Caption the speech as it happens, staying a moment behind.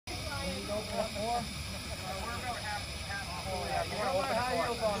more? We're about half full.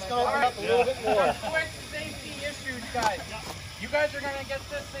 Just gonna open up a little bit more. Quick safety issues, guys. You guys are gonna get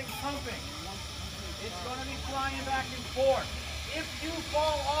this thing pumping. It's gonna be flying back and forth. If you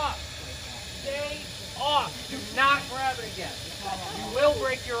fall off, stay off. Do not grab it again. You will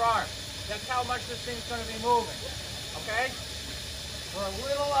break your arm. That's how much this thing's gonna be moving. Okay? We're a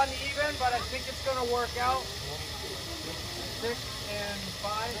little uneven, but I think it's gonna work out. 6 and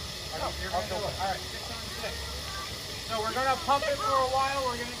 5. You're gonna do it. All right, 6 on 6. So we're going to pump it for a while.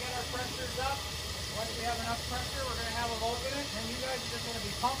 We're going to get our pressures up. Once we have enough pressure, we're going to have them open it. And you guys are just going to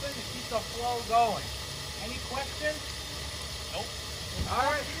be pumping to keep the flow going. Any questions? Nope. All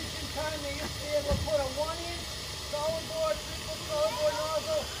right. In time, they used to be able to put a 1-inch solid bore, 3-foot solid bore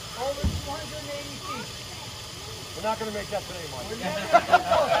nozzle over 280 feet. We're not going to make that today, Mike.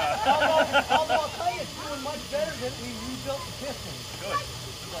 Although I'll tell you, it's doing much better than we rebuilt the piston. Good.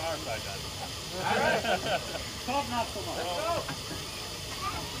 This is on our side, then. All right. Top not so much. Let's go.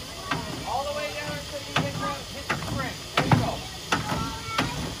 All the way down until you hit the spring. There you go.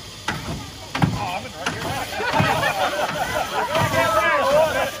 Oh, I'm in right here.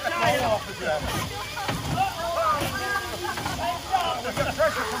 Look at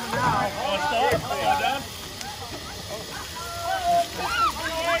pressure coming now. Stop. Down.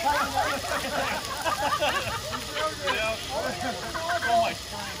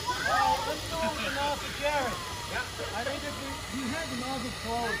 I think if you had the nozzle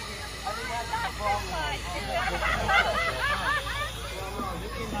closed, I think that's the problem.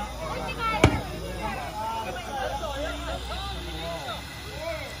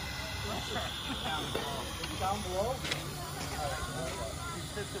 Down below?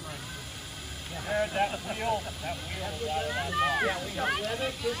 There, that wheel is out of that box. Yeah, we know.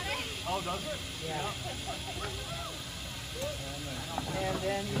 Oh, does it? Yeah. And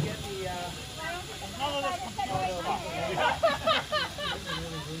then you get the None of this at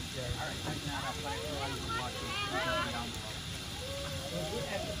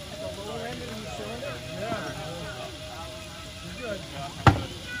the lower end of the cylinder? Yeah. Good.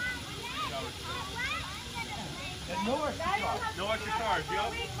 And no extra charge. No extra charge,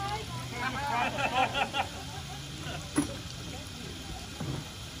 yep.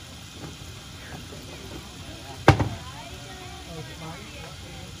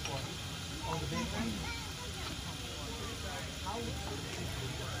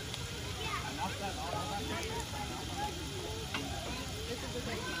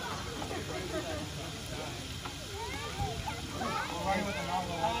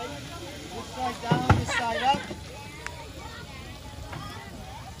 This side down, this side up.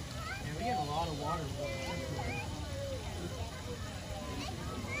 And we get a lot of water. Oh,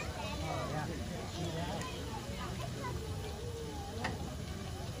 yeah.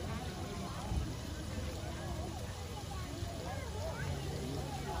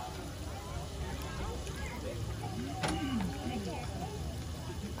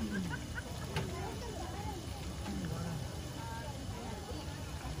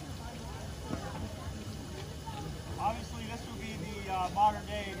 Obviously, this will be the modern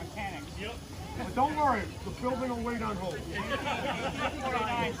day mechanics. Yep. But don't worry, the building will wait on hold.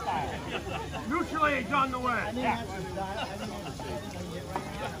 1849 style. Mutual aid's on the way. I think that's the dial. I think that's the thing I can get right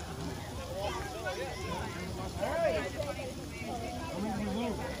now. All right.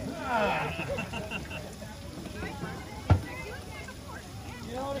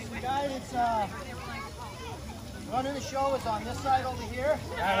 You notice the guy that's running the show is on this side over here.